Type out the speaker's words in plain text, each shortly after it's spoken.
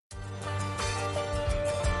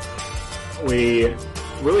we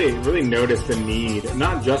really noticed the need,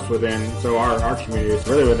 not just within, so our community is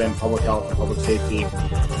really within public health and public safety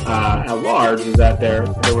at large, is that there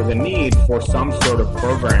was a need for some sort of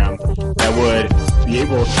program that would be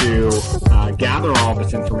able to gather all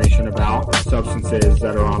this information about substances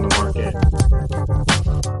that are on the market.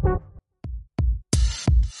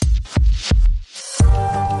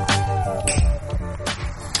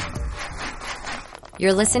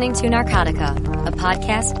 You're listening to Narcotica, a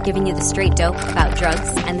podcast giving you the straight dope about drugs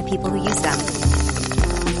and the people who use them.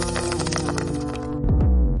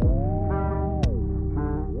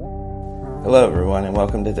 Hello, everyone, and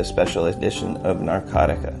welcome to this special edition of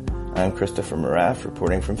Narcotica. I'm Christopher Moraff,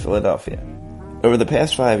 reporting from Philadelphia. Over the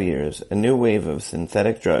past 5 years, a new wave of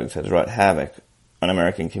synthetic drugs has wrought havoc on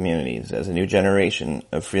American communities as a new generation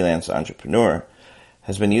of freelance entrepreneur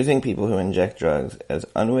has been using people who inject drugs as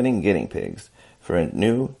unwitting guinea pigs for a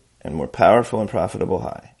new and more powerful and profitable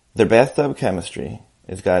high. Their bathtub chemistry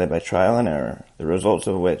is guided by trial and error, the results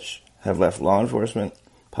of which have left law enforcement,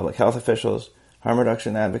 public health officials, harm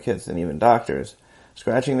reduction advocates, and even doctors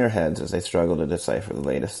scratching their heads as they struggle to decipher the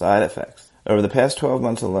latest side effects. Over the past 12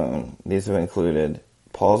 months alone, these have included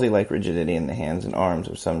palsy-like rigidity in the hands and arms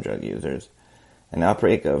of some drug users, an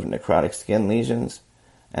outbreak of necrotic skin lesions,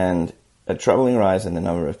 and a troubling rise in the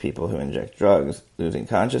number of people who inject drugs, losing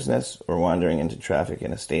consciousness or wandering into traffic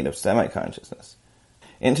in a state of semi-consciousness.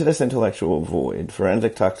 Into this intellectual void,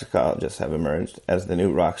 forensic toxicologists have emerged as the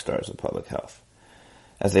new rock stars of public health.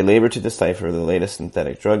 As they labor to decipher the latest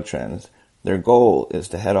synthetic drug trends, their goal is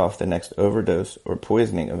to head off the next overdose or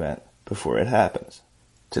poisoning event before it happens.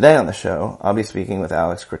 Today on the show, I'll be speaking with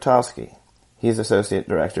Alex Krotowski. He's Associate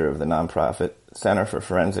Director of the nonprofit Center for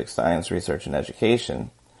Forensic Science Research and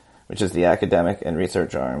Education, which is the academic and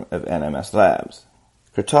research arm of NMS Labs.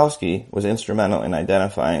 Krotowski was instrumental in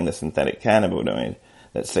identifying the synthetic cannabinoid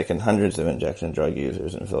that sickened hundreds of injection drug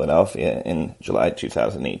users in Philadelphia in July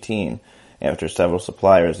 2018 after several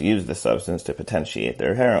suppliers used the substance to potentiate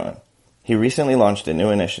their heroin. He recently launched a new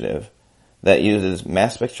initiative that uses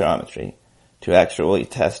mass spectrometry to actually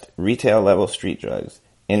test retail-level street drugs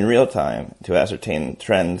in real time to ascertain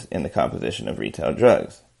trends in the composition of retail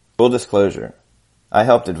drugs. Full disclosure, I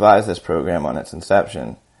helped advise this program on its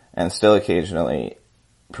inception and still occasionally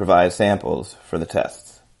provide samples for the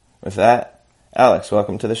tests. With that, Alex,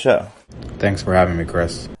 welcome to the show. Thanks for having me,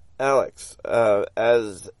 Chris. Alex,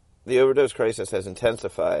 as the overdose crisis has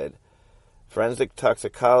intensified, forensic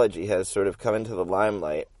toxicology has sort of come into the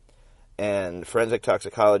limelight, and forensic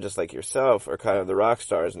toxicologists like yourself are kind of the rock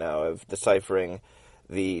stars now of deciphering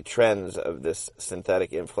the trends of this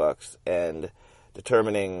synthetic influx and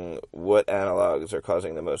determining what analogs are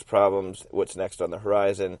causing the most problems, what's next on the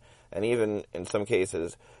horizon, and even in some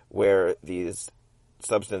cases where these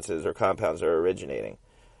substances or compounds are originating.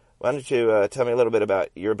 Why don't you tell me a little bit about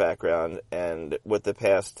your background and what the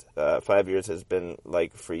past 5 years has been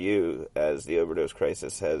like for you as the overdose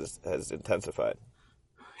crisis has intensified?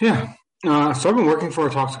 Yeah. So I've been working for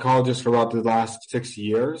a toxicologist for about the last 6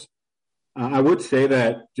 years. I would say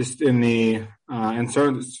that just in the and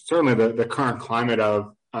certainly the current climate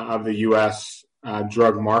of the U.S.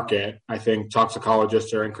 Drug market, I think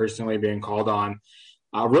toxicologists are increasingly being called on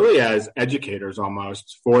really as educators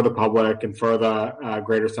almost for the public and for the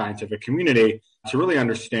greater scientific community to really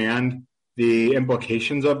understand the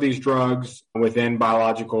implications of these drugs within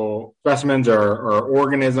biological specimens or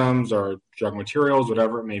organisms or drug materials,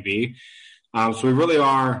 whatever it may be. So we really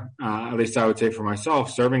are, at least I would say for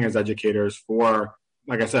myself, serving as educators for,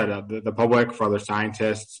 like I said, the public, for other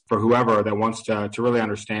scientists, for whoever that wants to really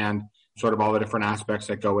understand sort of all the different aspects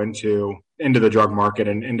that go into the drug market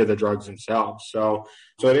and into the drugs themselves. So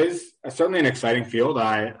it is certainly an exciting field.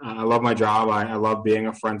 I love my job. I love being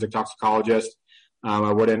a forensic toxicologist.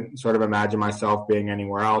 I wouldn't sort of imagine myself being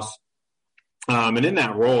anywhere else. And in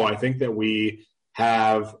that role, I think that we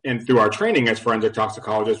have, and through our training as forensic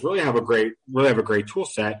toxicologists, really have a great tool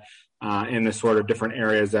set in the sort of different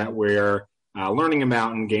areas that we're learning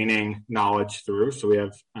about and gaining knowledge through. So we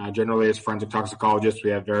have generally as forensic toxicologists,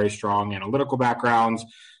 we have very strong analytical backgrounds.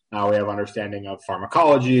 We have understanding of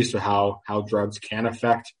pharmacology, so how drugs can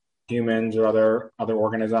affect humans or other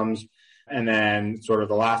organisms. And then sort of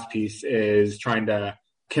the last piece is trying to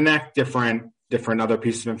connect different other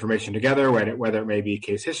pieces of information together, whether it may be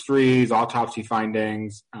case histories, autopsy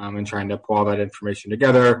findings, and trying to pull all that information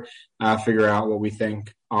together, figure out what we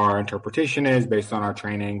think our interpretation is based on our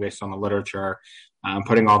training, based on the literature,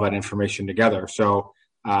 putting all that information together. So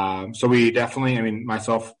we definitely, I mean,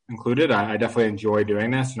 myself included, I definitely enjoy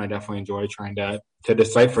doing this, and I definitely enjoy trying to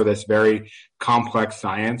decipher this very complex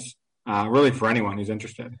science, really for anyone who's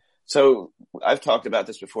interested. So I've talked about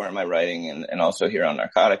this before in my writing and also here on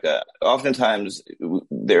Narcotica. Oftentimes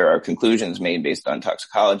there are conclusions made based on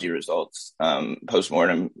toxicology results,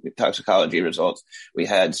 postmortem toxicology results. We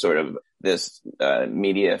had sort of this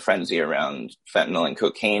media frenzy around fentanyl and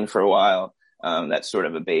cocaine for a while. That sort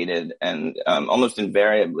of abated, and almost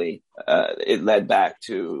invariably it led back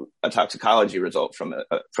to a toxicology result from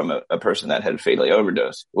a person that had fatally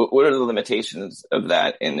overdosed. What are the limitations of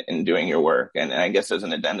that in doing your work? And I guess as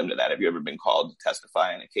an addendum to that, have you ever been called to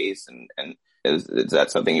testify in a case? And is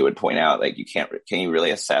that something you would point out? Like, can you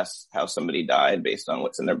really assess how somebody died based on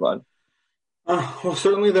what's in their blood? Well,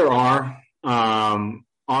 certainly there are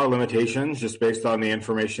limitations just based on the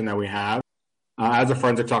information that we have. As a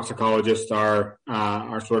forensic toxicologist, our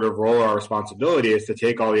sort of role, our responsibility is to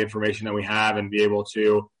take all the information that we have and be able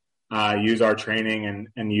to use our training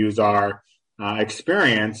and use our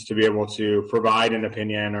experience to be able to provide an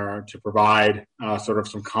opinion or to provide sort of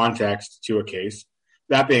some context to a case.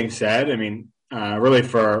 That being said, I mean, really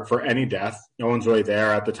for any death, no one's really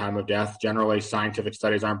there at the time of death. Generally, scientific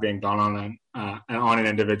studies aren't being done on an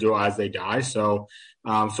individual as they die. So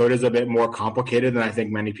it is a bit more complicated than I think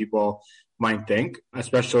many people might think,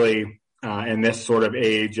 especially in this sort of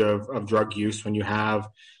age of drug use, when you have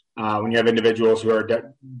individuals who are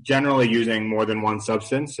generally using more than one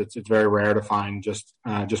substance. It's very rare to find just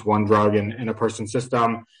one drug in a person's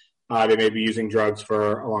system. They may be using drugs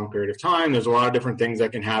for a long period of time. There's a lot of different things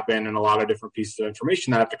that can happen and a lot of different pieces of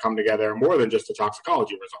information that have to come together, more than just the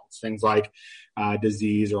toxicology results, things like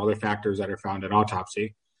disease or other factors that are found at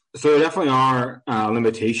autopsy. So there definitely are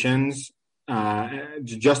limitations.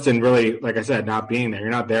 Just in really, like I said, not being there. You're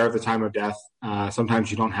not there at the time of death.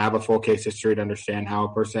 Sometimes you don't have a full case history to understand how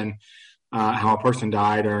a person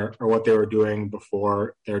died or what they were doing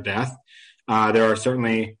before their death. There are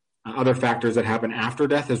certainly other factors that happen after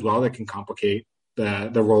death as well that can complicate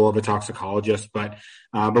the role of a toxicologist. But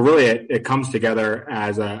really it comes together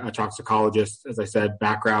as a toxicologist, as I said,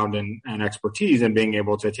 background and expertise, and being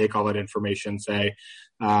able to take all that information,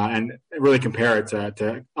 and really compare it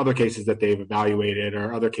to other cases that they've evaluated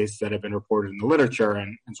or other cases that have been reported in the literature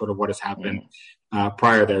and sort of what has happened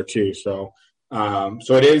prior there too. So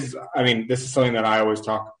it is, I mean, this is something that I always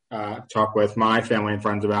talk with my family and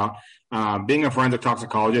friends about. Being a forensic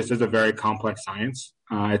toxicologist is a very complex science.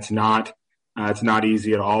 It's not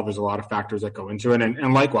easy at all. There's a lot of factors that go into it.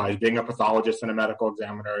 And likewise, being a pathologist and a medical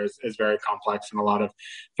examiner is very complex, and a lot of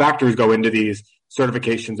factors go into these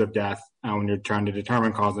certifications of death when you're trying to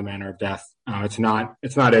determine cause and manner of death. It's not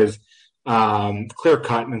as clear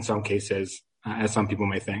cut in some cases as some people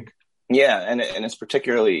may think. Yeah, and it's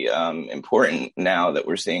particularly important now that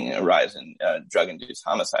we're seeing a rise in drug-induced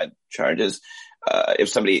homicide charges. If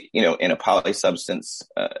somebody, in a polysubstance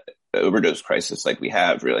overdose crisis like we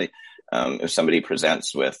have, really, if somebody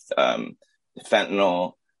presents with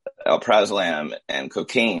fentanyl, alprazolam, and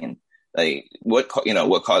cocaine, like what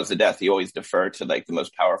caused the death? You always defer to like the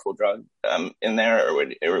most powerful drug in there, or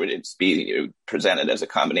would it be presented as a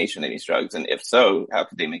combination of these drugs? And if so, how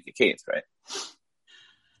could they make a case, right?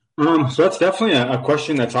 So that's definitely a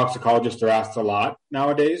question that toxicologists are asked a lot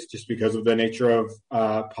nowadays, just because of the nature of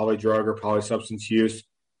polydrug or polysubstance use.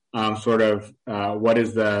 What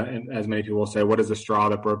is as many people will say, what is the straw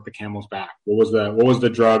that broke the camel's back? What was the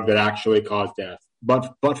drug that actually caused death?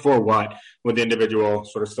 But for what would the individual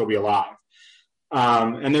sort of still be alive?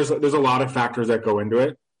 And there's a lot of factors that go into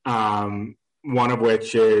it. One of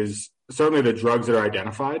which is certainly the drugs that are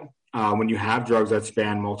identified. When you have drugs that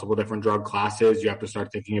span multiple different drug classes, you have to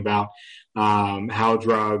start thinking about how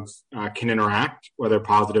drugs can interact, whether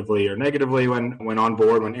positively or negatively when on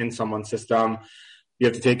board, when in someone's system. You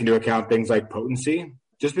have to take into account things like potency.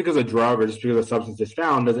 Just because a drug or just because a substance is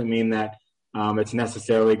found doesn't mean that it's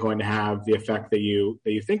necessarily going to have the effect that you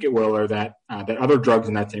think it will, or that other drugs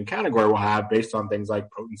in that same category will have, based on things like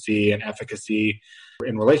potency and efficacy.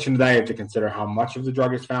 In relation to that, you have to consider how much of the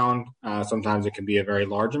drug is found. Sometimes it can be a very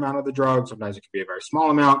large amount of the drug. Sometimes it can be a very small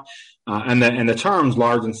amount. And the terms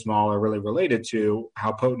large and small are really related to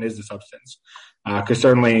how potent is the substance. Because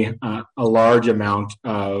certainly a large amount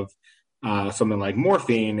of something like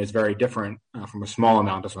morphine is very different from a small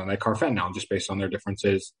amount of something like carfentanil, just based on their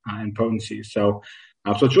differences in potency. So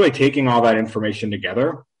it's really taking all that information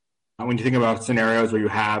together. When you think about scenarios where you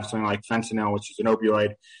have something like fentanyl, which is an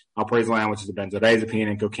opioid, alprazolam, which is a benzodiazepine,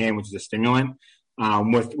 and cocaine, which is a stimulant,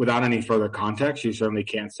 without any further context, you certainly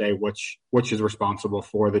can't say which is responsible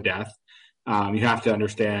for the death. You have to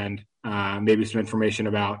understand maybe some information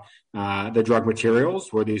about the drug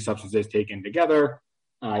materials where these substances taken together.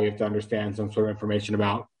 You have to understand some sort of information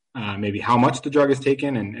about maybe how much the drug is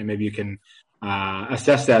taken, and maybe you can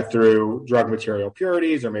assess that through drug material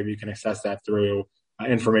purities, or maybe you can assess that through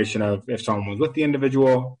information of if someone was with the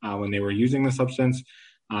individual when they were using the substance.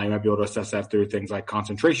 You might be able to assess that through things like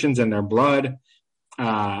concentrations in their blood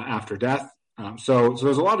after death. So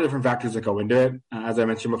there's a lot of different factors that go into it. As I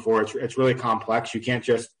mentioned before, it's really complex. You can't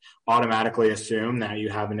just automatically assume that you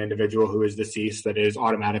have an individual who is deceased that is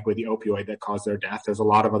automatically the opioid that caused their death. There's a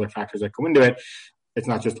lot of other factors that go into it. It's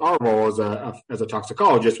not just our role as a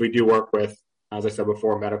toxicologist. We do work with, as I said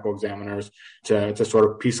before, medical examiners to sort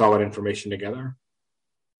of piece all that information together.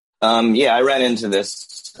 I ran into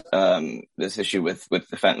this issue with the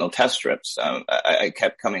fentanyl test strips. I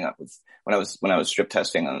kept coming up with when I was strip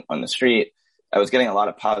testing on the street, I was getting a lot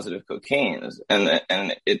of positive cocaine,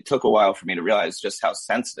 and it took a while for me to realize just how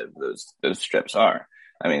sensitive those strips are.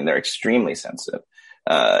 I mean, they're extremely sensitive.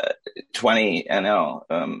 20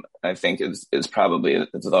 NL, I think is probably as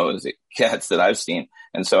low as it gets that I've seen.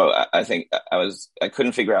 And so I think I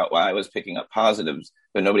couldn't figure out why I was picking up positives,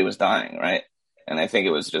 but nobody was dying, right? And I think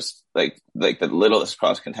it was just like the littlest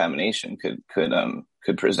cross contamination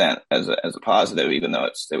could present as a positive, even though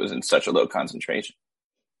it was in such a low concentration.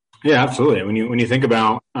 Yeah, absolutely. When you think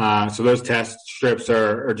about so those test strips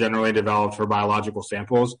are generally developed for biological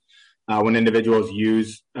samples. When individuals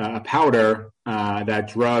use a powder, that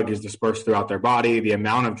drug is dispersed throughout their body. The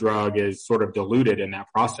amount of drug is sort of diluted in that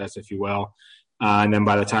process, if you will. And then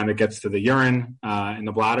by the time it gets to the urine in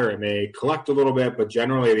the bladder, it may collect a little bit, but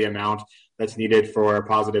generally the amount that's needed for a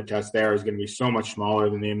positive test there is going to be so much smaller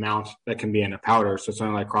than the amount that can be in a powder. So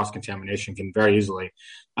something like cross-contamination can very easily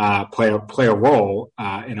play a role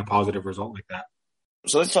in a positive result like that.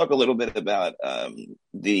 So let's talk a little bit about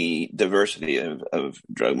the diversity of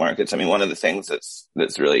drug markets. I mean, one of the things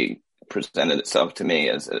that's really presented itself to me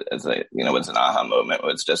as was an aha moment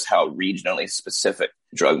was just how regionally specific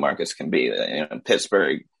drug markets can be.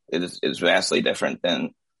 Pittsburgh is vastly different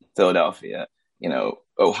than Philadelphia.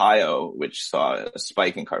 Ohio, which saw a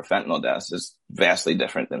spike in carfentanil deaths, is vastly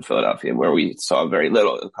different than Philadelphia, where we saw very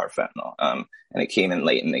little of carfentanil, and it came in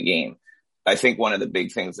late in the game. I think one of the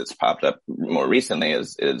big things that's popped up more recently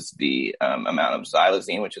is the amount of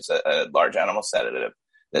xylazine, which is a large animal sedative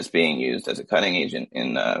that's being used as a cutting agent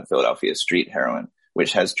in Philadelphia street heroin,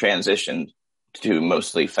 which has transitioned to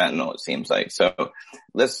mostly fentanyl, it seems like. So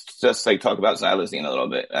let's just talk about xylazine a little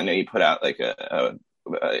bit. I know you put out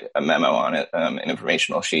a memo on it, an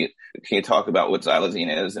informational sheet. Can you talk about what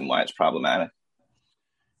xylazine is and why it's problematic?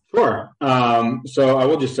 Sure. So I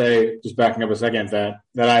will just say, just backing up a second, that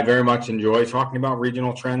I very much enjoy talking about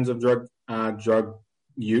regional trends of drug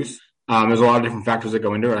use. There's a lot of different factors that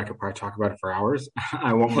go into it. I could probably talk about it for hours.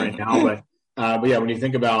 I won't right now, but yeah, when you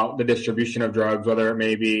think about the distribution of drugs, whether it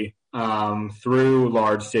may be through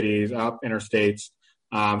large cities, up interstates,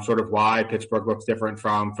 sort of why Pittsburgh looks different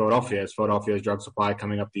from Philadelphia. Is Philadelphia's drug supply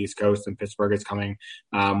coming up the East Coast, and Pittsburgh is coming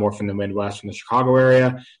more from the Midwest, from the Chicago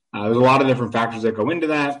area. There's a lot of different factors that go into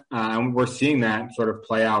that, and we're seeing that sort of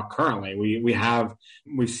play out currently.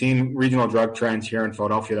 We've seen regional drug trends here in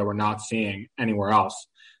Philadelphia that we're not seeing anywhere else.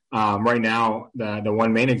 Right now, the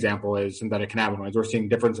one main example is synthetic cannabinoids. We're seeing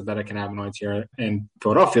different synthetic cannabinoids here in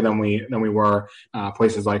Philadelphia than we were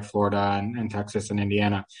places like Florida and Texas and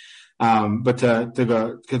Indiana. But to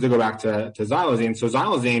go back to xylazine, so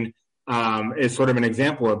xylazine is sort of an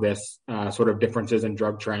example of this sort of differences in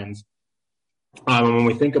drug trends. When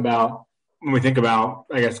we think about,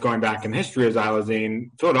 I guess, going back in the history of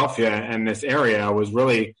xylazine, Philadelphia and this area was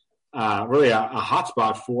really a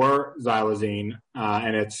hotspot for xylazine,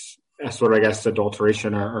 and its sort of, I guess,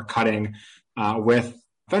 adulteration or cutting with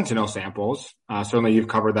fentanyl samples. Certainly, you've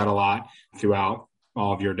covered that a lot throughout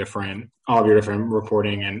all of your different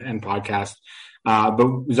reporting and podcasts. But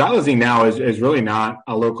xylazine now is really not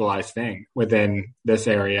a localized thing within this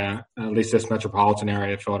area, at least this metropolitan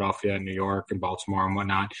area, Philadelphia, New York, and Baltimore and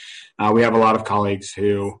whatnot. We have a lot of colleagues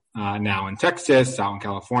who now in Texas, out in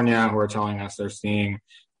California, who are telling us that they're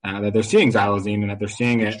seeing xylazine and that they're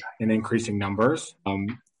seeing it in increasing numbers.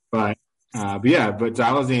 But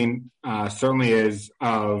xylazine certainly is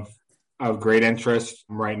of great interest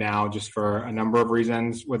right now, just for a number of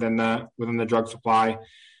reasons within the drug supply.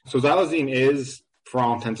 So xylazine is, for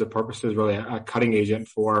all intents and purposes, really a cutting agent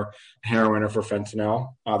for heroin or for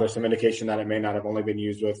fentanyl. There's some indication that it may not have only been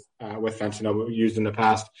used with fentanyl, but used in the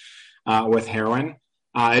past with heroin.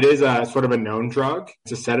 It is a sort of a known drug.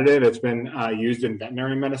 It's a sedative. It's been used in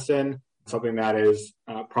veterinary medicine, something that is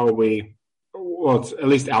probably, it's at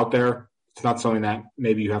least out there. It's not something that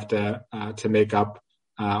maybe you have to make up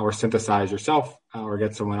or synthesize yourself or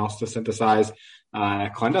get someone else to synthesize in a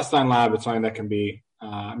clandestine lab. It's something that can be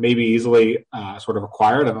maybe easily sort of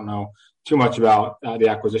acquired. I don't know too much about the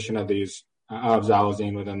acquisition of these of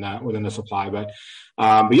xylazine within the supply. But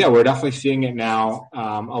yeah, we're definitely seeing it now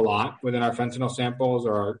a lot within our fentanyl samples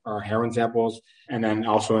or our heroin samples, and then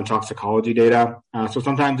also in toxicology data. So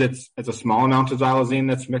sometimes it's a small amount of xylazine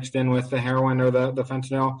that's mixed in with the heroin or the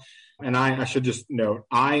fentanyl. And I should just note,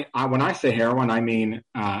 when I say heroin, I mean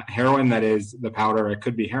heroin that is the powder. It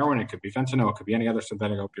could be heroin, it could be fentanyl, it could be any other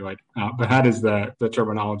synthetic opioid. But that is the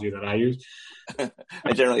terminology that I use.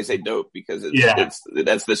 I generally say dope because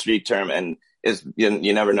that's the street term, and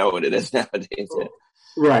you never know what it is nowadays.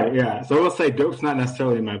 Right, yeah. So we'll say dope's not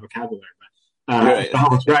necessarily in my vocabulary, but right.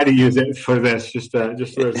 I'll try to use it for this, just so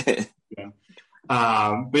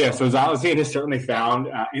but yeah, so xylazine is certainly found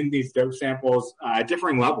in these dope samples at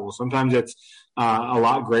differing levels. Sometimes it's a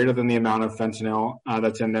lot greater than the amount of fentanyl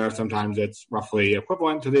that's in there. Sometimes it's roughly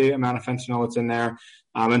equivalent to the amount of fentanyl that's in there.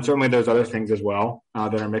 And certainly there's other things as well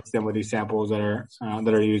that are mixed in with these samples that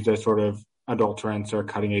are used as sort of adulterants or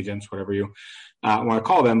cutting agents, whatever you want to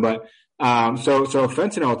call them. But so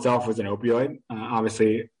fentanyl itself is an opioid.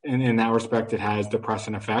 Obviously, in that respect, it has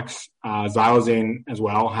depressant effects. Xylazine as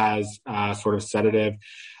well has sort of sedative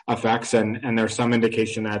effects, and there's some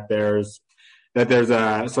indication that there's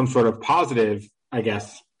some sort of positive, I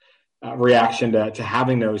guess, reaction to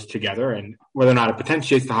having those together, and whether or not it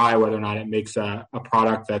potentiates the high, whether or not it makes a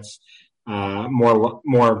product that's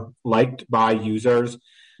more liked by users.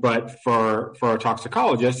 But for a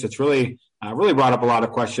toxicologist, it's really brought up a lot of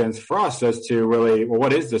questions for us as to really, well,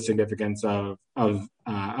 what is the significance of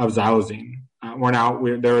xylazine?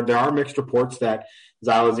 There are mixed reports that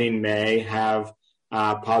xylazine may have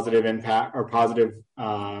positive impact or positive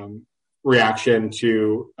reaction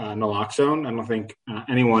to naloxone. I don't think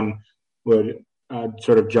anyone would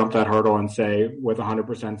sort of jump that hurdle and say with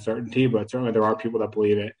 100% certainty, but certainly there are people that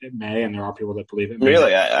believe it may, and there are people that believe it may.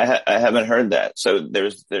 Really? I haven't heard that. So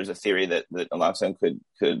there's a theory that naloxone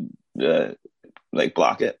could like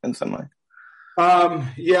block it in some way.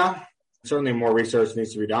 Yeah, certainly more research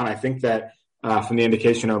needs to be done. I think that from the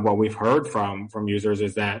indication of what we've heard from users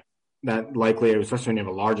is that likely, especially when you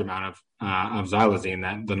have a large amount of xylazine,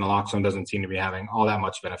 that the naloxone doesn't seem to be having all that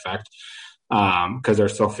much of an effect because they're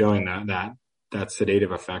still feeling that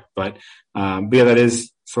sedative effect. But yeah, that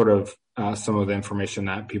is sort of some of the information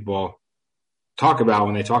that people talk about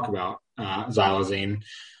when they talk about xylazine.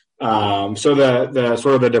 So the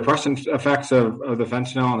sort of the depressant effects of the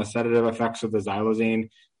fentanyl and the sedative effects of the xylazine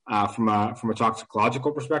from a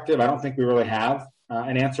toxicological perspective, I don't think we really have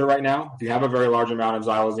an answer right now. If you have a very large amount of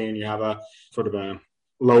xylazine, you have a sort of a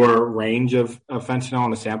lower range of fentanyl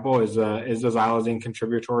in the sample. Is the xylazine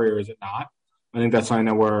contributory or is it not? I think that's something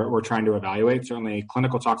that we're trying to evaluate. Certainly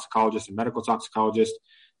clinical toxicologists and medical toxicologists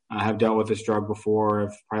have dealt with this drug before,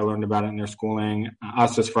 have probably learned about it in their schooling.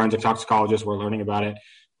 Us as forensic toxicologists, we're learning about it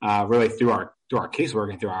really through our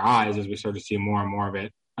casework and through our eyes as we start to see more and more of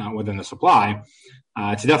it within the supply.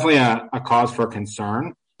 It's definitely a cause for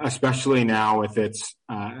concern, especially now with its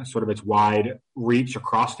sort of its wide reach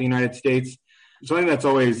across the United States. Something that's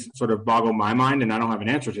always sort of boggled my mind, and I don't have an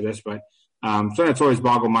answer to this, but something that's always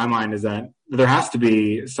boggled my mind is that there has to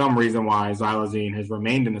be some reason why xylazine has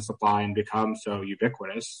remained in the supply and become so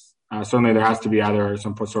ubiquitous. Certainly there has to be either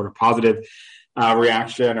some sort of positive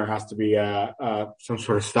reaction or has to be some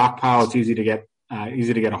sort of stockpile. It's easy to get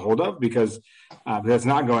a hold of because it's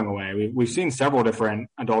not going away. We've seen several different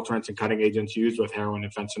adulterants and cutting agents used with heroin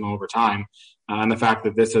and fentanyl over time. And the fact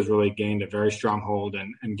that this has really gained a very strong hold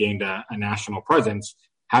and gained a national presence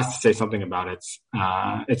has to say something about its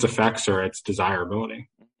effects or its desirability.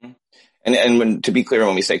 Mm-hmm. And to be clear,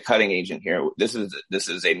 when we say cutting agent here, this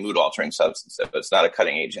is a mood altering substance. So it's not a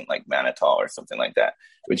cutting agent like mannitol or something like that,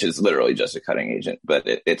 which is literally just a cutting agent, but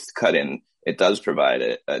it's cut in. It does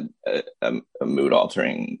provide a mood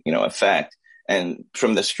altering, effect. And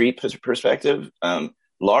from the street perspective,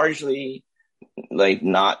 largely like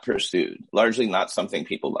not pursued, largely not something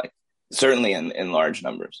people like, certainly in large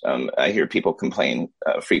numbers. I hear people complain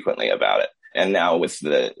frequently about it. And now with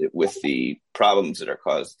the problems that are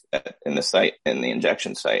caused in the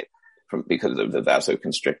injection site because of the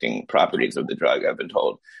vasoconstricting properties of the drug, I've been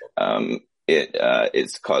told,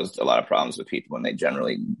 it's caused a lot of problems with people and they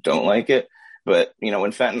generally don't like it. But,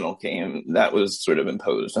 when fentanyl came, that was sort of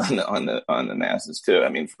imposed on the masses too. I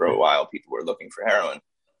mean, for a while people were looking for heroin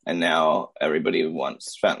and now everybody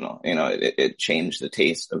wants fentanyl. It changed the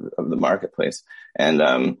taste of the marketplace.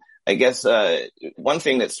 And, I guess one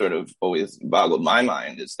thing that sort of always boggled my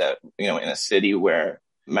mind is that, in a city where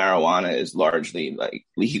marijuana is largely like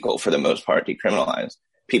legal for the most part, decriminalized,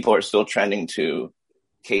 people are still trending to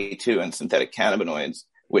K2 and synthetic cannabinoids,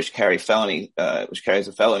 which carries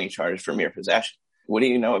a felony charge for mere possession. What do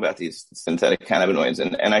you know about these synthetic cannabinoids?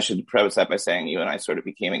 And I should preface that by saying you and I sort of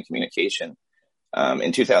became in communication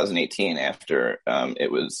in 2018 after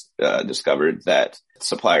it was discovered that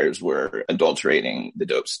suppliers were adulterating the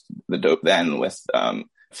dope then with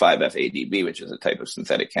 5-FADB, which is a type of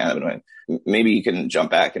synthetic cannabinoid. Maybe you can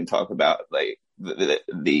jump back and talk about like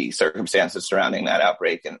the circumstances surrounding that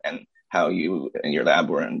outbreak and how you and your lab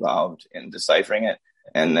were involved in deciphering it,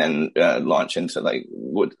 and then launch into like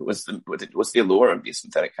what's the allure of these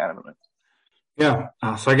synthetic cannabinoids? Yeah,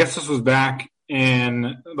 so I guess this was back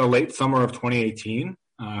in the late summer of 2018,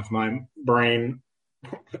 if my brain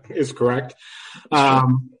is correct.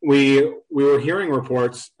 We were hearing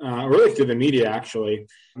reports, really through the media actually,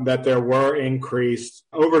 that there were increased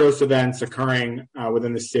overdose events occurring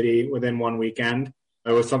within the city within one weekend.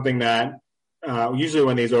 It was something that usually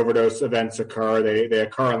when these overdose events occur, they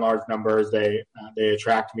occur in large numbers. They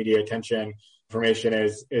attract media attention. Information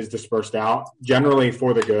is dispersed out, generally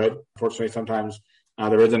for the good. Unfortunately, sometimes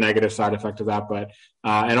there is a negative side effect of that, but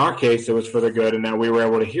in our case, it was for the good, and that we were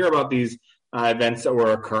able to hear about these events that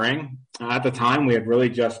were occurring. At the time, we had really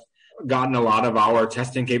just gotten a lot of our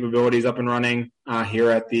testing capabilities up and running here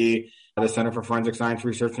at the Center for Forensic Science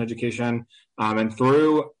Research and Education. And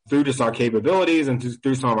through just our capabilities and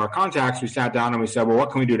through some of our contacts, we sat down and we said, well,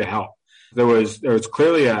 what can we do to help? There was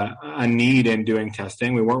clearly a need in doing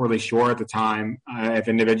testing. We weren't really sure at the time if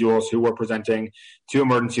individuals who were presenting to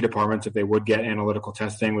emergency departments, if they would get analytical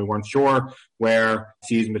testing. We weren't sure where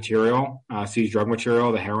seized drug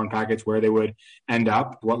material, the heroin packets, where they would end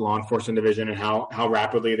up, what law enforcement division and how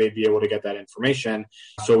rapidly they'd be able to get that information.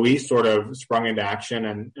 So we sort of sprung into action,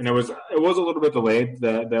 and it was a little bit delayed.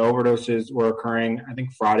 The overdoses were occurring, I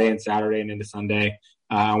think, Friday and Saturday and into Sunday.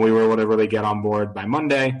 We were able to really get on board by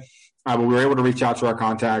Monday. But we were able to reach out to our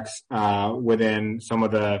contacts within some of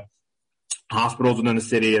the hospitals within the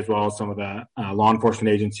city, as well as some of the law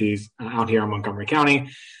enforcement agencies out here in Montgomery County.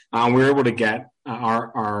 We were able to get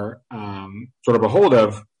our sort of a hold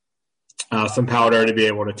of some powder to be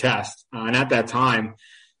able to test. And at that time,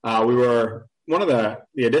 we were one of the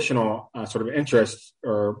additional sort of interests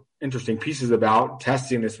or interesting pieces about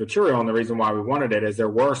testing this material, and the reason why we wanted it is there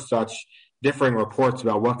were such differing reports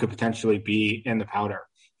about what could potentially be in the powder.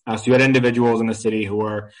 So you had individuals in the city who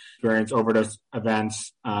were experiencing overdose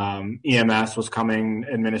events. EMS was coming,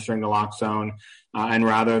 administering naloxone, and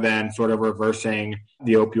rather than sort of reversing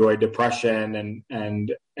the opioid depression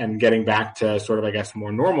and getting back to sort of, I guess,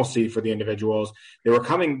 more normalcy for the individuals, they were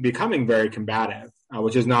becoming very combative,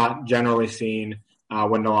 which is not generally seen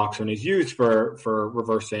when naloxone is used for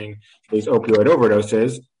reversing these opioid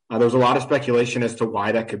overdoses. There was a lot of speculation as to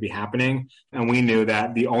why that could be happening, and we knew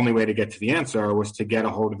that the only way to get to the answer was to get a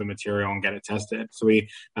hold of the material and get it tested. So we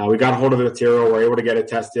got a hold of the material, were able to get it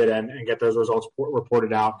tested and get those results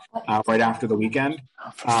reported out right after the weekend.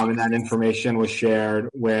 And that information was shared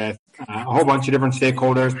with a whole bunch of different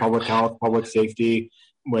stakeholders, public health, public safety,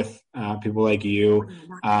 with people like you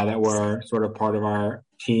that were sort of part of our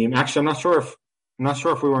team. Actually, I'm not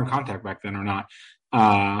sure if we were in contact back then or not.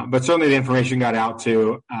 But certainly the information got out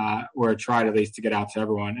to, or tried at least to get out to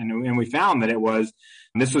everyone. And we found that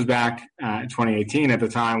this was back in 2018 at the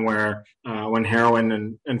time where, when heroin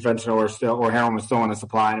and fentanyl heroin was still in the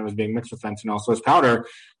supply and it was being mixed with fentanyl. So this powder,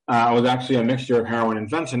 was actually a mixture of heroin and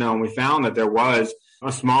fentanyl. And we found that there was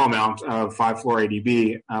a small amount of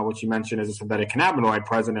 5-fluor-ADB, which you mentioned is a synthetic cannabinoid,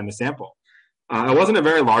 present in the sample. It wasn't a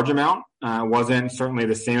very large amount. It wasn't certainly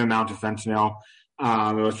the same amount of fentanyl.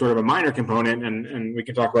 It was sort of a minor component, and we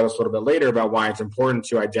can talk about this a little bit later about why it's important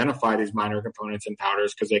to identify these minor components in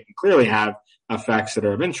powders, because they can clearly have effects that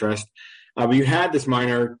are of interest. But you had this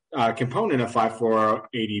minor component of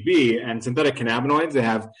 5-fluor-ADB, and synthetic cannabinoids,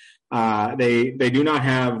 they do not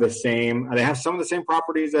have the same, they have some of the same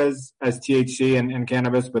properties as THC and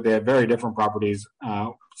cannabis, but they have very different properties,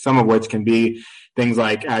 some of which can be things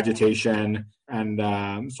like agitation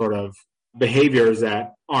and sort of behaviors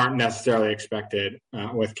that aren't necessarily expected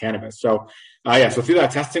with cannabis. So through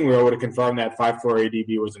that testing, we were able to confirm that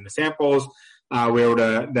 5-fluor-ADB was in the samples. We were able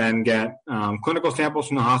to then get clinical samples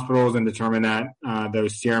from the hospitals and determine that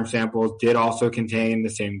those serum samples did also contain the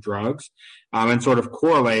same drugs, and sort of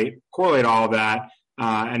correlate all of that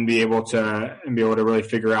and be able to really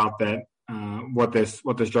figure out that what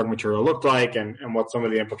this drug material looked like and what some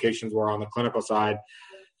of the implications were on the clinical side.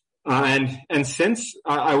 And since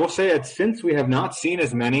I will say that since we have not seen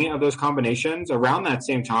as many of those combinations around that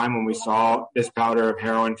same time when we saw this powder of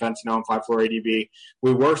heroin, fentanyl, and 5-fluor-ADB,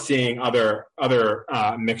 we were seeing other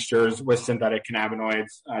mixtures with synthetic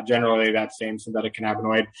cannabinoids, generally that same synthetic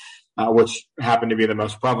cannabinoid, which happened to be the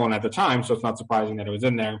most prevalent at the time. So it's not surprising that it was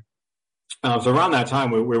in there. So around that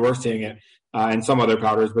time, we were seeing it. and some other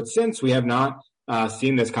powders. But since we have not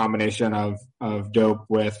seen this combination of dope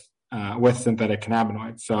with synthetic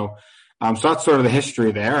cannabinoids. So that's sort of the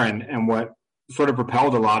history there and what sort of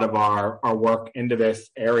propelled a lot of our work into this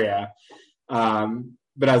area.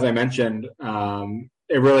 But as I mentioned,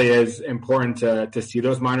 it really is important to see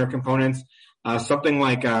those minor components. Something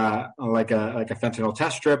like a fentanyl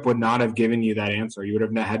test strip would not have given you that answer. You would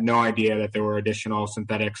have had no idea that there were additional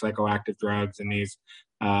synthetic psychoactive drugs in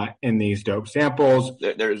these dope samples.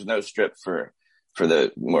 There's no strip for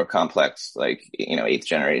the more complex, like, eighth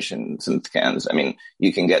generation synthecans. I mean,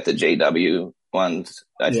 you can get the JW ones,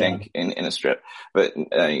 I think, in a strip, but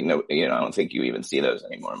I don't think you even see those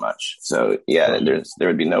anymore much. So there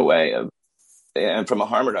would be no way of. And from a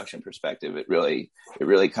harm reduction perspective, it really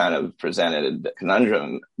kind of presented a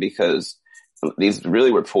conundrum, because these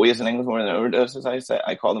really were poisonings more than overdoses.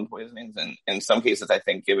 I call them poisonings, and in some cases, I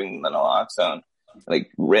think giving the naloxone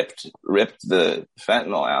ripped the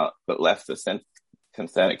fentanyl out, but left the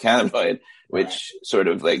synthetic cannabinoid, which sort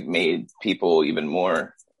of made people even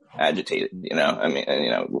more agitated. I mean,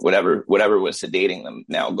 whatever was sedating them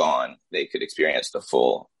now gone, they could experience the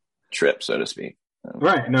full trip, so to speak.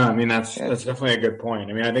 Right. No, I mean, that's definitely a good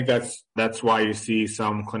point. I mean, I think that's why you see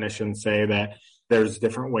some clinicians say that there's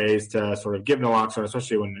different ways to sort of give naloxone,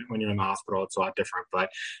 especially when you're in the hospital, it's a lot different.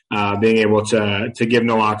 But being able to give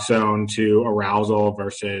naloxone to arousal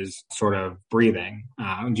versus sort of breathing.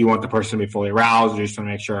 Do you want the person to be fully aroused, or do you just want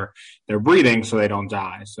to make sure they're breathing so they don't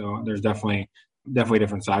die? So there's definitely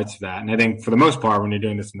different sides to that. And I think for the most part, when you're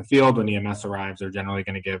doing this in the field, when EMS arrives, they're generally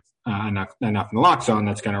going to give enough naloxone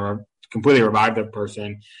that's going to completely revive the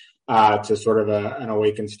person to sort of an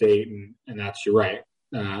awakened state. And that's, you're right.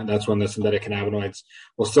 That's when the synthetic cannabinoids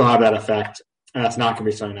will still have that effect. And that's not going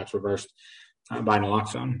to be something that's reversed by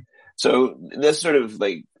naloxone. So this sort of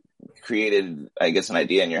created, I guess, an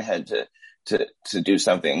idea in your head to do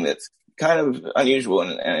something that's kind of unusual,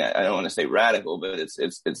 and I don't want to say radical, but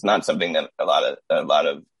it's not something that a lot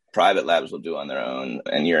of private labs will do on their own.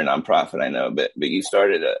 And you're a nonprofit, I know, but you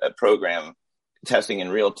started a program testing in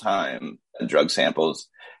real time drug samples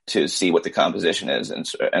to see what the composition is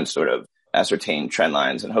and sort of ascertain trend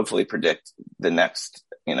lines and hopefully predict the next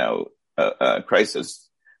crisis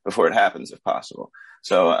before it happens, if possible.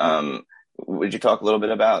 So would you talk a little bit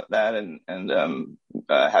about that and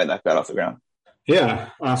how that got off the ground? Yeah.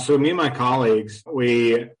 So me and my colleagues,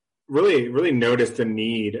 we really noticed a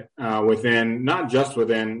need not just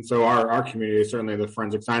within our community, certainly the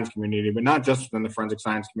forensic science community, but not just within the forensic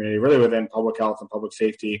science community, really within public health and public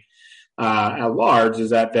safety at large, is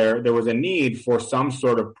that there was a need for some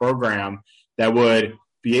sort of program that would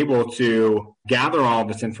be able to gather all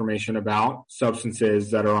this information about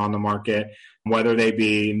substances that are on the market, whether they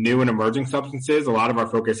be new and emerging substances. A lot of our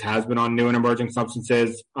focus has been on new and emerging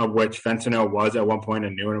substances, of which fentanyl was at one point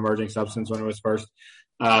a new and emerging substance when it was first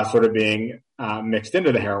sort of being mixed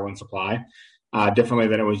into the heroin supply, differently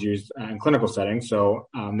than it was used in clinical settings. So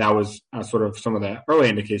that was sort of some of the early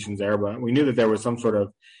indications there, but we knew that there was some sort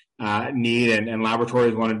of need, and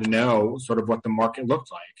laboratories wanted to know sort of what the market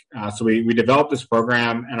looked like. So we developed this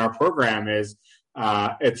program, and our program is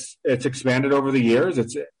it's expanded over the years.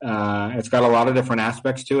 It's got a lot of different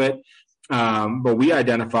aspects to it. But we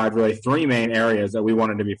identified really three main areas that we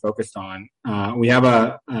wanted to be focused on. We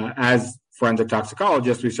have as forensic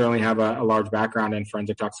toxicologists, we certainly have a large background in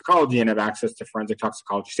forensic toxicology and have access to forensic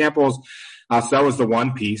toxicology samples. So that was the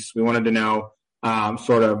one piece. We wanted to know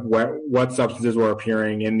sort of what substances were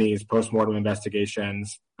appearing in these postmortem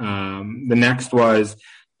investigations. The next was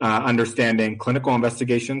understanding clinical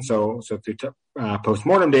investigation. So through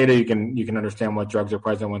postmortem data, you can understand what drugs are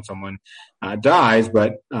present when someone dies,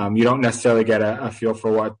 but you don't necessarily get a feel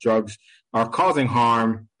for what drugs are causing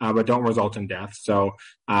harm, but don't result in death. So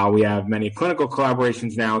we have many clinical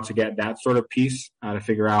collaborations now to get that sort of piece to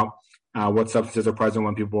figure out what substances are present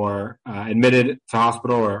when people are admitted to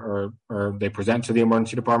hospital or they present to the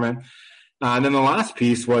emergency department. And then the last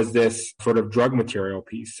piece was this sort of drug material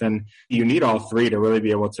piece. And you need all three to really be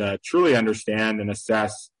able to truly understand and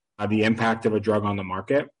assess the impact of a drug on the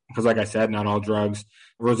market. Because like I said, not all drugs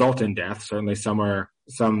result in death. Certainly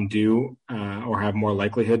some do or have more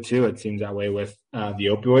likelihood to. It seems that way with the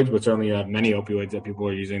opioids, but certainly you have many opioids that people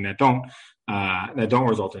are using that don't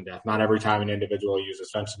result in death. Not every time an individual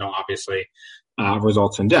uses fentanyl, obviously,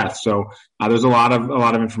 results in death. So there's a lot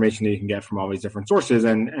of information that you can get from all these different sources,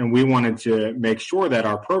 and we wanted to make sure that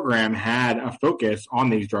our program had a focus on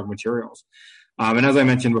these drug materials. And as I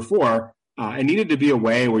mentioned before, it needed to be a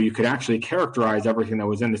way where you could actually characterize everything that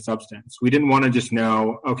was in the substance. We didn't want to just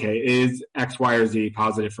know, okay, is X, Y, or Z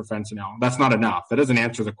positive for fentanyl? That's not enough. That doesn't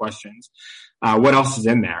answer the questions. What else is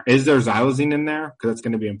in there? Is there xylazine in there? Because that's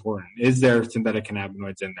going to be important. Is there synthetic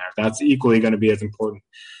cannabinoids in there? That's equally going to be as important.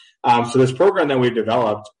 So this program that we've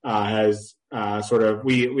developed has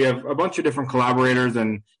we have a bunch of different collaborators,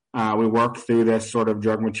 and we work through this sort of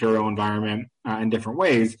drug material environment in different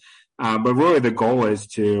ways. But really the goal is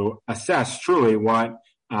to assess truly what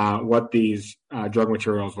these drug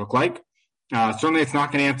materials look like. Certainly it's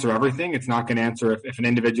not going to answer everything. It's not going to answer if an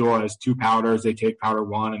individual has 2 powders, they take powder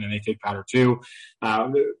 1 and then they take powder 2.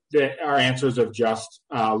 Our answers of just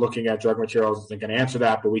looking at drug materials isn't going to answer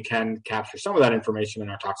that, but we can capture some of that information in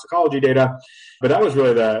our toxicology data. But that was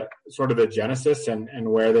really the sort of the genesis and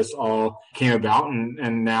where this all came about.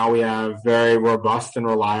 And now we have very robust and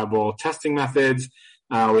reliable testing methods.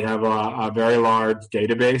 We have a very large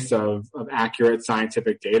database of accurate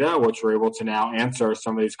scientific data, which we're able to now answer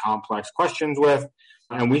some of these complex questions with.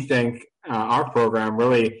 And we think our program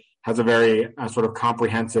really has a very sort of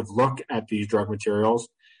comprehensive look at these drug materials.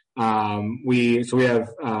 We have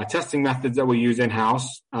testing methods that we use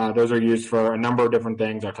in-house. Those are used for a number of different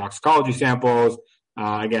things. Our toxicology samples,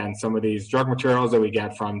 again, some of these drug materials that we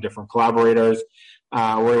get from different collaborators.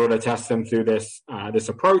 We're able to test them through this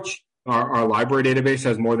approach. Our library database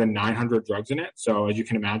has more than 900 drugs in it. So as you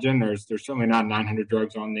can imagine, there's certainly not 900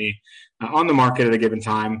 drugs on the market at a given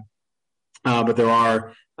time. But there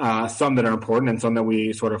are some that are important and some that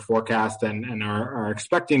we sort of forecast and are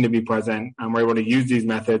expecting to be present. We're able to use these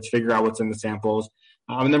methods, figure out what's in the samples,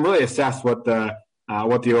 and then really assess what the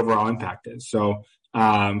overall impact is. So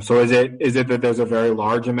is it that there's a very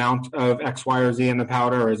large amount of X, Y, or Z in the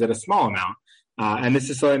powder, or is it a small amount? And this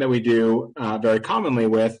is something that we do very commonly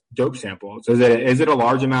with dope samples. Is it a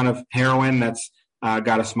large amount of heroin that's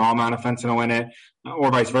got a small amount of fentanyl in it, or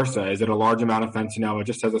vice versa? Is it a large amount of fentanyl that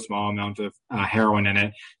just has a small amount of heroin in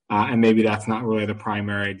it, and maybe that's not really the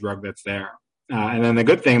primary drug that's there? And then the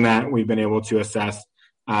good thing that we've been able to assess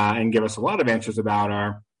and give us a lot of answers about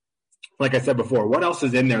are, like I said before, what else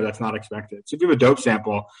is in there that's not expected? So if you have a dope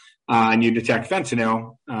sample and you detect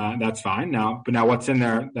fentanyl, that's fine. But now what's in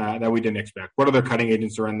there that we didn't expect? What other cutting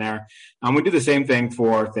agents are in there? We do the same thing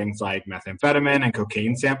for things like methamphetamine and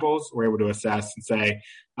cocaine samples. We're able to assess and say,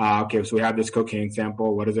 okay, so we have this cocaine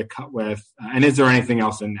sample. What does it cut with? And is there anything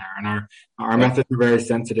else in there? And our methods are very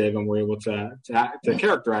sensitive, and we're able to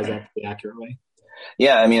characterize that pretty accurately.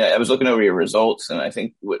 Yeah, I mean, I was looking over your results, and I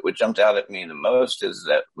think what jumped out at me the most is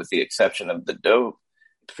that, with the exception of the dope,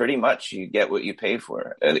 pretty much you get what you pay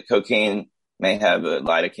for. The cocaine may have a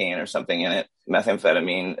lidocaine or something in it.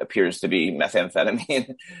 Methamphetamine appears to be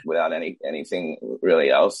methamphetamine without anything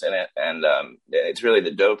really else in it. And it's really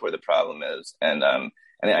the dope where the problem is. And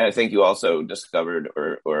I think you also discovered,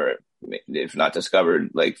 or if not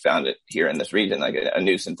discovered, like found it here in this region, like a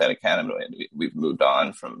new synthetic cannabinoid. We've moved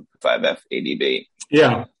on from 5-FADB.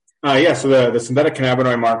 Yeah. So the synthetic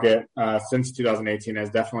cannabinoid market since 2018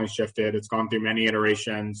 has definitely shifted. It's gone through many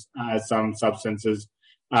iterations as some substances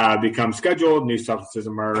become scheduled, new substances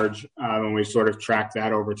emerge, and we sort of track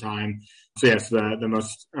that over time. So yes, the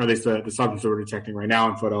most, or at least the substance we're detecting right now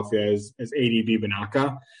in Philadelphia is ADB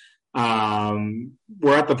Binaca.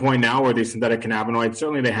 We're at the point now where these synthetic cannabinoids,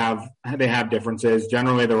 certainly they have differences.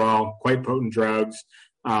 Generally, they're all quite potent drugs.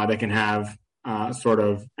 They can have sort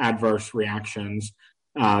of adverse reactions.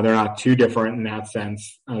 They're not too different in that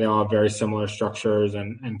sense. They all have very similar structures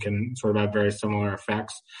and can sort of have very similar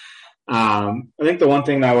effects. I think the one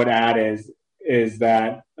thing that I would add is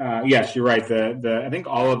that yes, you're right. I think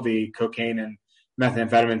all of the cocaine and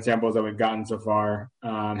methamphetamine samples that we've gotten so far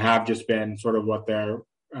have just been sort of what they're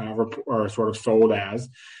or sort of sold as.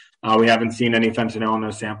 We haven't seen any fentanyl in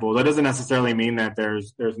those samples. That doesn't necessarily mean that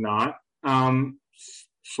there's not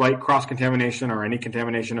slight cross-contamination or any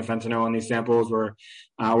contamination of fentanyl in these samples. We're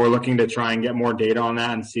looking to try and get more data on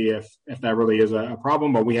that and see if that really is a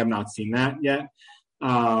problem, but we have not seen that yet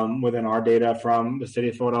within our data from the city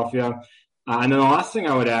of Philadelphia. And then the last thing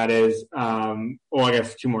I would add is, I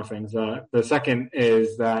guess 2 more things. The second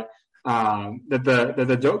is that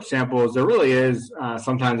the dope samples, there really is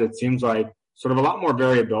sometimes it seems like sort of a lot more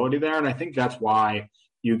variability there, and I think that's why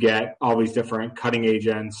you get all these different cutting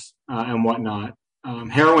agents and whatnot.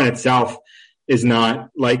 Heroin itself is not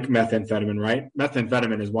like methamphetamine, right?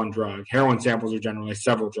 Methamphetamine is one drug. Heroin samples are generally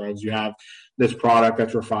several drugs. You have this product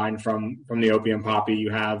that's refined from the opium poppy.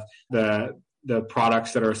 You have the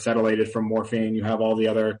products that are acetylated from morphine. You have all the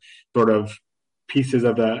other sort of pieces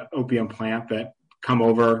of the opium plant that come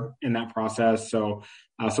over in that process. So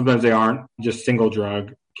sometimes they aren't just single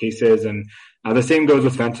drug cases. And the same goes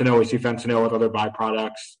with fentanyl. We see fentanyl with other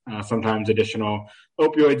byproducts, sometimes additional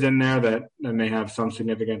opioids in there that may have some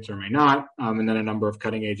significance or may not, and then a number of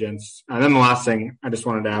cutting agents. And then the last thing I just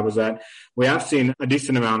wanted to add was that we have seen a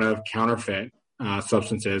decent amount of counterfeit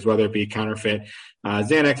substances, whether it be counterfeit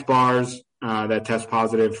Xanax bars that test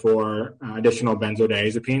positive for additional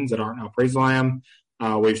benzodiazepines that aren't alprazolam.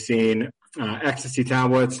 We've seen ecstasy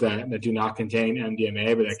tablets that do not contain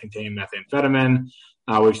MDMA, but that contain methamphetamine.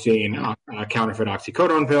 We've seen counterfeit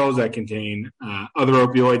oxycodone pills that contain other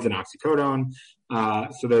opioids and oxycodone.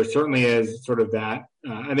 So there certainly is sort of that.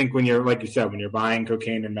 I think when you're, like you said, when you're buying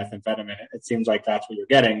cocaine and methamphetamine, it seems like that's what you're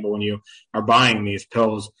getting. But when you are buying these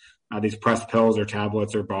pills, these pressed pills or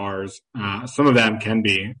tablets or bars, some of them can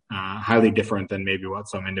be highly different than maybe what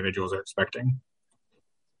some individuals are expecting.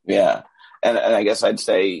 Yeah. And I guess I'd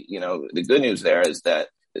say, the good news there is that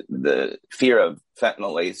the fear of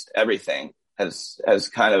fentanyl-laced everything has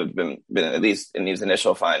kind of been, at least in these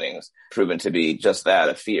initial findings, proven to be just that,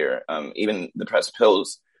 a fear. Even the pressed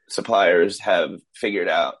pills suppliers have figured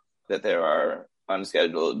out that there are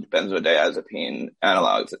unscheduled benzodiazepine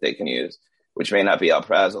analogs that they can use, which may not be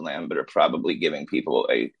alprazolam, but are probably giving people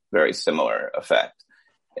a very similar effect,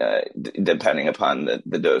 depending upon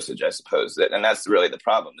the dosage, I suppose. And that's really the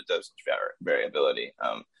problem, the dosage variability.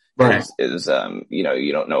 Right. Is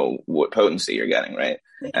you don't know what potency you're getting, right?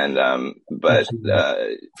 And but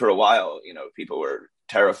for a while, people were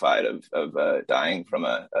terrified of dying from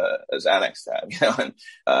a Xanax tab, and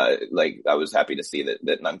I was happy to see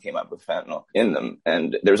that none came up with fentanyl in them.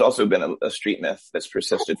 And there's also been a street myth that's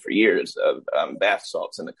persisted for years of bath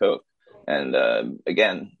salts in the Coke, and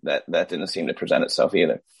again, that didn't seem to present itself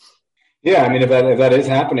either. Yeah, I mean, if that is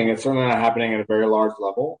happening, it's certainly not happening at a very large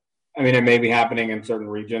level. I mean, it may be happening in certain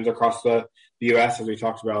regions across the U.S. As we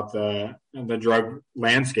talked about, the drug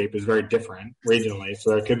landscape is very different regionally.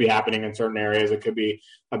 So it could be happening in certain areas. It could be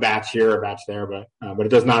a batch here, a batch there, but it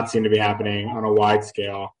does not seem to be happening on a wide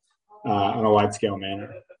scale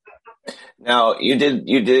manner. Now, you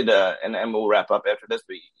did, and we'll wrap up after this,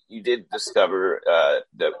 but you did discover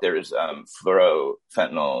that there's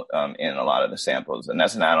fluorofentanyl in a lot of the samples, and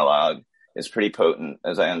that's an analog. It's pretty potent,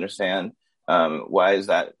 as I understand. Why is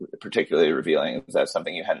that particularly revealing? Is that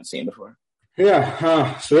something you hadn't seen before?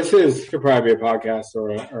 Yeah. So this could probably be a podcast or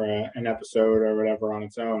an episode or whatever on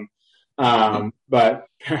its own. But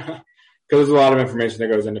because there's a lot of information that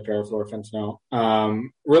goes into parafluorofentanyl.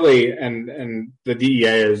 Really, and the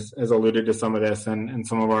DEA has alluded to some of this, and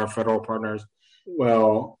some of our federal partners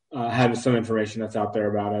will have some information that's out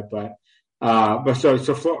there about it. But so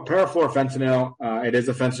parafluorofentanyl, it is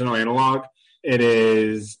a fentanyl analog. It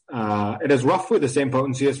is roughly the same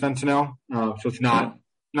potency as fentanyl. So it's not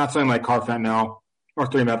something like carfentanil or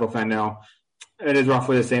 3-methylfentanyl. It is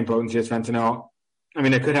roughly the same potency as fentanyl. I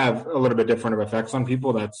mean, it could have a little bit different of effects on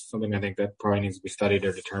people. That's something I think that probably needs to be studied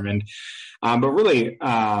or determined. But really,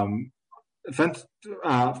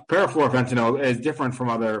 parafluorofentanyl is different from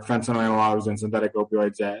other fentanyl analogs and synthetic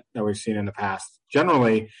opioids that we've seen in the past.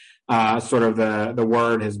 Generally, sort of the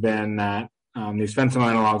word has been that these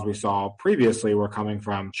fentanyl analogs we saw previously were coming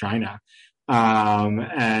from China.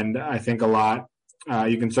 And I think a lot,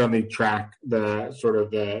 you can certainly track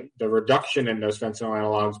the reduction in those fentanyl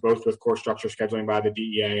analogs, both with core structure scheduling by the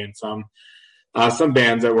DEA and some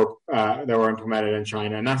bans that were implemented in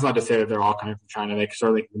China. And that's not to say that they're all coming from China. They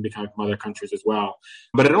certainly can be coming from other countries as well.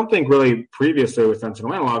 But I don't think really previously with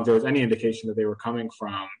fentanyl analogs, there was any indication that they were coming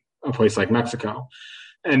from a place like Mexico.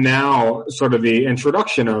 And now sort of the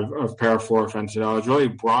introduction of parafluorofentanyl has really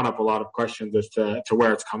brought up a lot of questions as to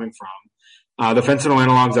where it's coming from. The fentanyl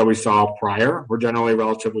analogs that we saw prior were generally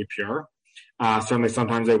relatively pure. Certainly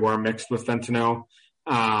sometimes they were mixed with fentanyl.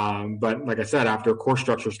 But like I said, after core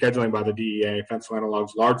structure scheduling by the DEA, fentanyl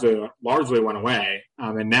analogs largely went away.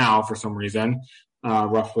 And now for some reason,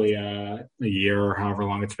 roughly a year or however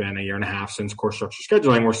long it's been, a year and a half since core structure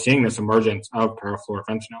scheduling, we're seeing this emergence of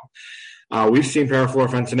parafluorofentanyl. We've seen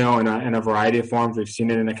parafluorofentanyl in a variety of forms. We've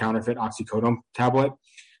seen it in a counterfeit oxycodone tablet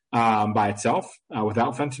by itself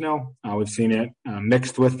without fentanyl. We've seen it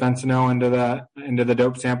mixed with fentanyl into the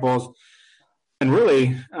dope samples. And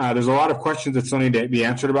really, there's a lot of questions that still need to be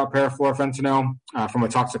answered about parafluorofentanyl. From a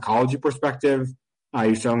toxicology perspective,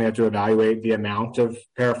 you certainly have to evaluate the amount of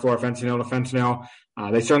parafluorofentanyl to fentanyl.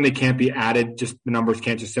 They certainly can't be added, just the numbers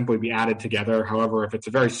can't just simply be added together. However, if it's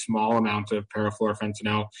a very small amount of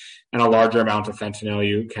parafluorofentanyl and a larger amount of fentanyl,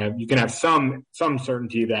 you can have some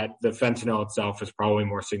certainty that the fentanyl itself is probably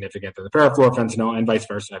more significant than the parafluorofentanyl, and vice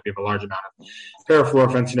versa. If you have a large amount of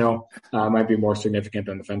parafluorofentanyl, might be more significant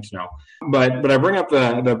than the fentanyl. But I bring up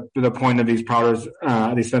the point of these powders,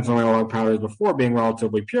 these fentanyl analog powders, before being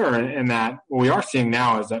relatively pure, and that what we are seeing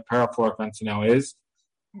now is that parafluorofentanyl is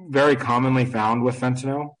very commonly found with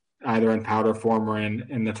fentanyl, either in powder form or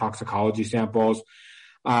in the toxicology samples.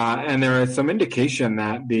 And there is some indication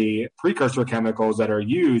that the precursor chemicals that are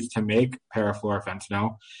used to make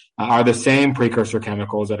parafluorofentanyl are the same precursor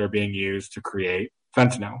chemicals that are being used to create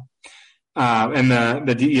fentanyl. And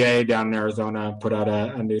the DEA down in Arizona put out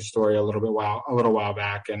a news story a little while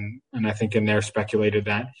back, and I think in there speculated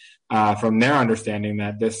that from their understanding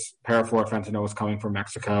that this parafluorofentanyl was coming from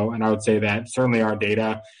Mexico, and I would say that certainly our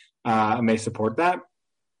data may support that.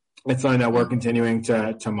 It's something that we're continuing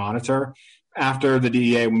to monitor. After the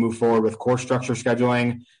DEA moved forward with course structure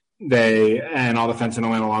scheduling, and all the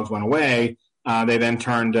fentanyl analogs went away. They then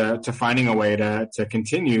turned to finding a way to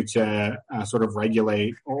continue to sort of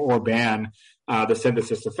regulate or ban the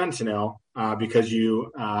synthesis of fentanyl because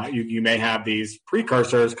you may have these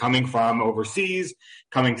precursors coming from overseas,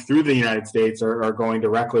 coming through the United States, or going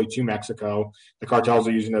directly to Mexico. The cartels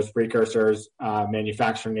are using those precursors,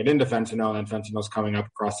 manufacturing it into fentanyl, and fentanyl is coming up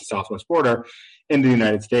across the southwest border into the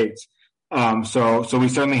United States. So we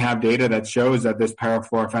certainly have data that shows that this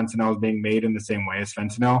parafluorofentanyl is being made in the same way as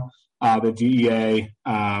fentanyl. The DEA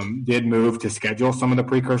did move to schedule some of the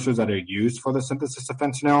precursors that are used for the synthesis of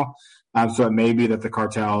fentanyl. So it may be that the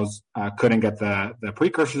cartels couldn't get the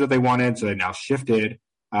precursors that they wanted, so they now shifted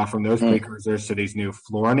from those precursors to these new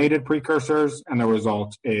fluorinated precursors, and the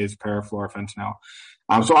result is parafluorofentanyl.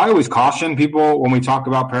 So I always caution people when we talk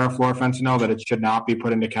about parafluorofentanyl that it should not be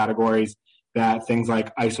put into categories that things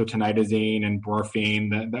like isotoniazine and morphine,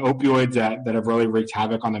 the opioids that have really wreaked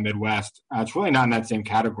havoc on the Midwest, it's really not in that same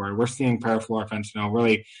category. We're seeing parafluorofentanyl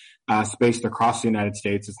really spaced across the United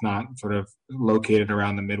States. It's not sort of located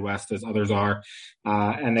around the Midwest as others are.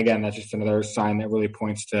 And again, that's just another sign that really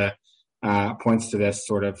points to this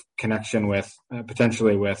sort of connection with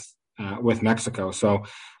potentially with Mexico. So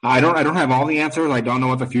I don't have all the answers. I don't know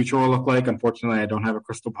what the future will look like. Unfortunately, I don't have a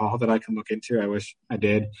crystal ball that I can look into. I wish I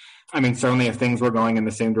did. I mean, certainly if things were going in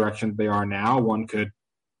the same direction they are now, one could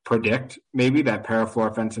predict maybe that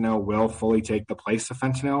parafluorofentanyl will fully take the place of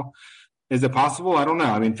fentanyl. Is it possible? I don't know.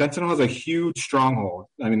 I mean, fentanyl has a huge stronghold.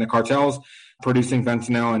 I mean, the cartels producing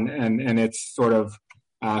fentanyl and its sort of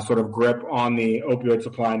grip on the opioid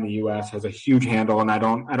supply in the U.S. has a huge handle, and I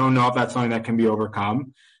don't know if that's something that can be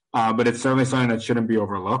overcome. But it's certainly something that shouldn't be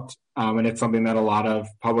overlooked. And it's something that a lot of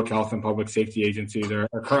public health and public safety agencies are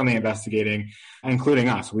currently investigating, including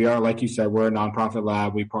us. We are, like you said, we're a nonprofit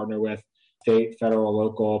lab. We partner with state, federal,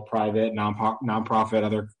 local, private, nonprofit,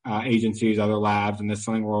 other agencies, other labs. And this is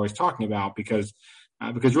something we're always talking about because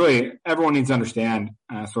really everyone needs to understand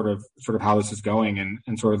sort of how this is going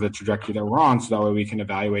and sort of the trajectory that we're on, so that way we can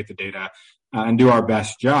evaluate the data and do our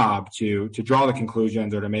best job to draw the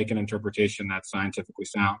conclusions or to make an interpretation that's scientifically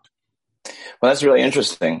sound. Well, that's really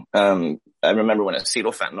interesting. I remember when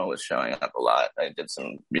acetylfentanyl was showing up a lot. I did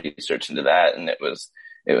some research into that, and it was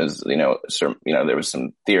there was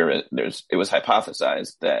some theory. It was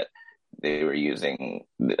hypothesized that they were using,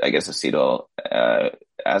 I guess, acetyl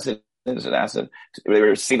acid. Is it acid? They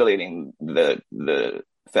were acetylating the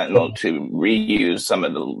fentanyl to reuse some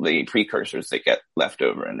of the precursors that get left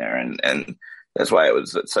over in there, and that's why it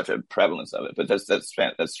was such a prevalence of it. But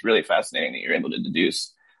that's really fascinating that you're able to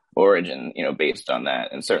deduce origin, based on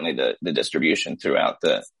that, and certainly the distribution throughout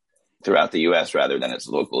the U.S. rather than its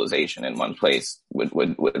localization in one place would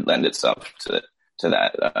lend itself to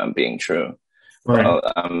that being true. Right. Well,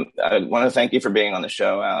 I want to thank you for being on the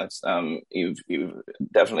show, Alex. You've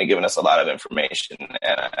definitely given us a lot of information,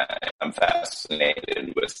 and I'm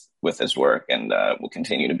fascinated with this work, and we'll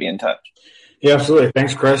continue to be in touch. Yeah, absolutely.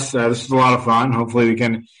 Thanks, Chris. This was a lot of fun. Hopefully we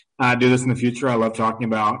can do this in the future. I love talking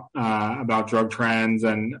about drug trends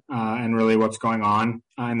and really what's going on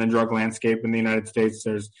in the drug landscape in the United States.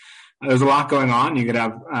 There's a lot going on. You could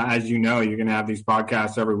have, as you know, you can have these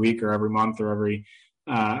podcasts every week or every month or every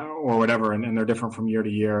or whatever, and they're different from year to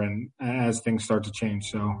year, and as things start to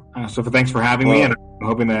change. So thanks for having me, and I'm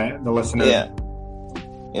hoping that the listeners. Yeah,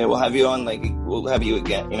 we'll have you on. We'll have you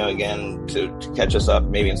again to catch us up,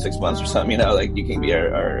 maybe in 6 months or something. You can be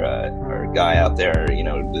our guy out there.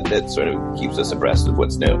 That sort of keeps us abreast of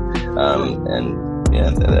what's new. And yeah,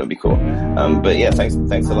 that would be cool. But yeah, thanks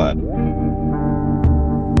a lot.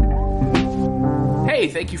 Hey, Hey,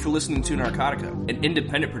 thank you for listening to Narcotica, an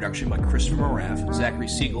independent production by Christopher Moraff, Zachary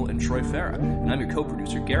Siegel, and Troy Farah, and I'm your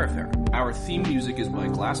co-producer, Garrett Farah. Our theme music is by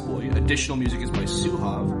Glassboy, additional music is by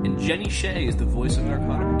Suhav, and Jenny Shea is the voice of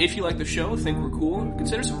Narcotica. If you like the show, think we're cool,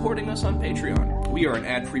 consider supporting us on Patreon. We are an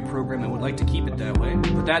ad-free program and would like to keep it that way,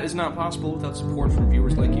 but that is not possible without support from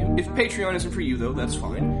viewers like you. If Patreon isn't for you, though, that's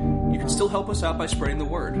fine. You can still help us out by spreading the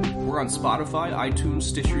word. We're on Spotify, iTunes,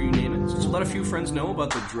 Stitcher, you name it, so let a few friends know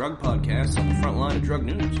about the drug podcast on the front line of drug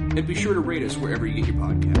news. And be sure to rate us wherever you get your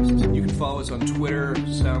podcasts. You can follow us on Twitter,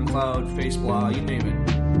 SoundCloud, Faceblah, you name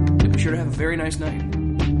it. And be sure to have a very nice night.